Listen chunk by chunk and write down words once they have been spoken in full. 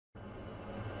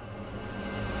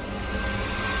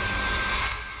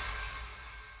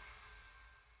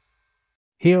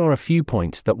Here are a few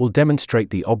points that will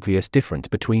demonstrate the obvious difference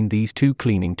between these two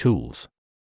cleaning tools.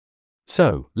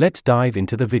 So, let's dive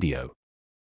into the video.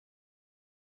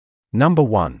 Number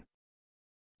 1.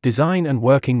 Design and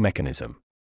working mechanism.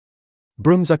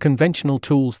 Brooms are conventional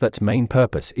tools that's main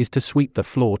purpose is to sweep the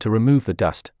floor to remove the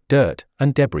dust, dirt,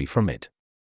 and debris from it.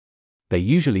 They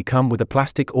usually come with a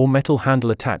plastic or metal handle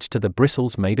attached to the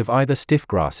bristles made of either stiff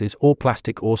grasses or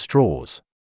plastic or straws.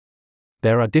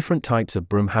 There are different types of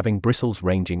broom having bristles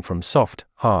ranging from soft,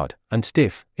 hard, and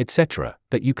stiff, etc.,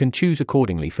 that you can choose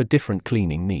accordingly for different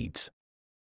cleaning needs.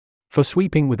 For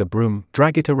sweeping with a broom,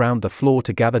 drag it around the floor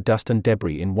to gather dust and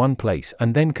debris in one place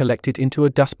and then collect it into a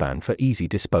dustpan for easy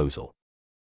disposal.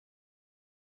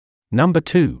 Number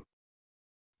 2.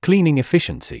 Cleaning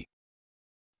efficiency.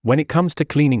 When it comes to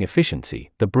cleaning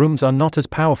efficiency, the brooms are not as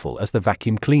powerful as the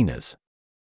vacuum cleaners.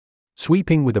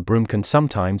 Sweeping with a broom can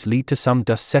sometimes lead to some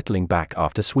dust settling back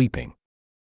after sweeping.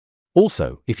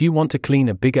 Also, if you want to clean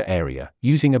a bigger area,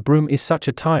 using a broom is such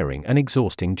a tiring and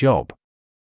exhausting job.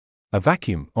 A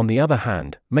vacuum, on the other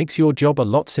hand, makes your job a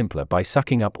lot simpler by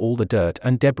sucking up all the dirt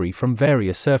and debris from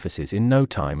various surfaces in no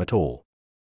time at all.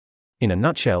 In a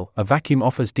nutshell, a vacuum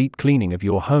offers deep cleaning of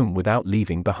your home without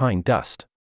leaving behind dust.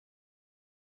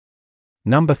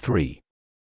 Number 3.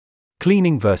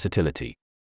 Cleaning versatility.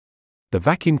 The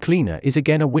vacuum cleaner is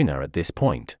again a winner at this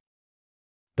point.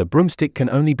 The broomstick can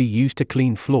only be used to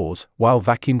clean floors, while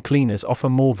vacuum cleaners offer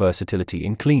more versatility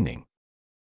in cleaning.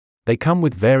 They come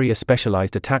with various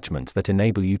specialized attachments that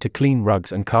enable you to clean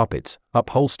rugs and carpets,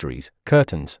 upholsteries,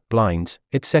 curtains, blinds,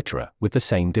 etc., with the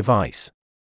same device.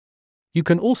 You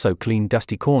can also clean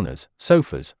dusty corners,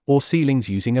 sofas, or ceilings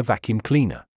using a vacuum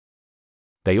cleaner.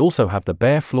 They also have the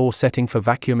bare floor setting for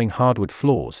vacuuming hardwood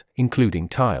floors, including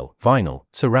tile, vinyl,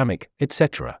 ceramic,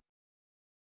 etc.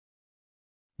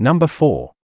 Number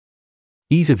 4.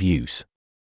 Ease of use.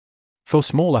 For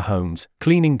smaller homes,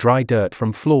 cleaning dry dirt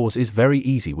from floors is very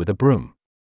easy with a broom.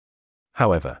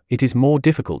 However, it is more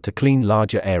difficult to clean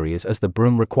larger areas as the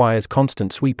broom requires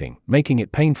constant sweeping, making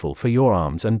it painful for your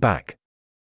arms and back.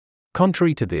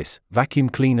 Contrary to this, vacuum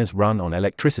cleaners run on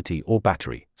electricity or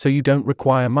battery, so you don't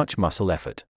require much muscle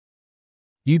effort.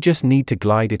 You just need to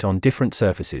glide it on different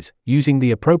surfaces, using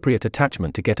the appropriate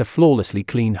attachment to get a flawlessly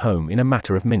clean home in a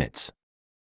matter of minutes.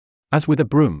 As with a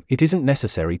broom, it isn't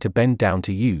necessary to bend down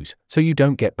to use, so you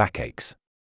don't get backaches.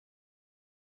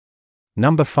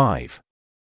 Number 5.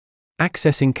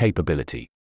 Accessing capability.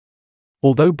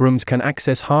 Although brooms can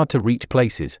access hard-to-reach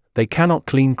places, they cannot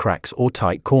clean cracks or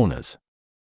tight corners.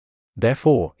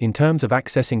 Therefore, in terms of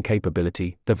accessing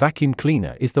capability, the vacuum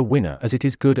cleaner is the winner as it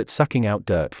is good at sucking out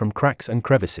dirt from cracks and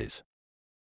crevices.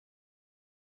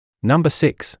 Number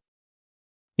 6.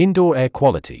 Indoor air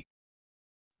quality.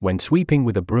 When sweeping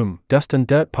with a broom, dust and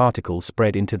dirt particles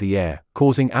spread into the air,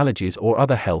 causing allergies or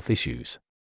other health issues.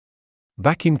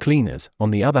 Vacuum cleaners,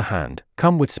 on the other hand,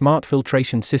 come with smart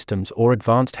filtration systems or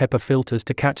advanced HEPA filters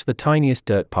to catch the tiniest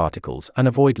dirt particles and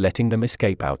avoid letting them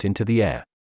escape out into the air.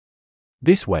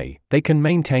 This way, they can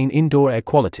maintain indoor air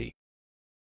quality.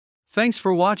 Thanks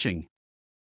for watching.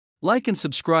 Like and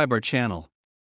subscribe our channel.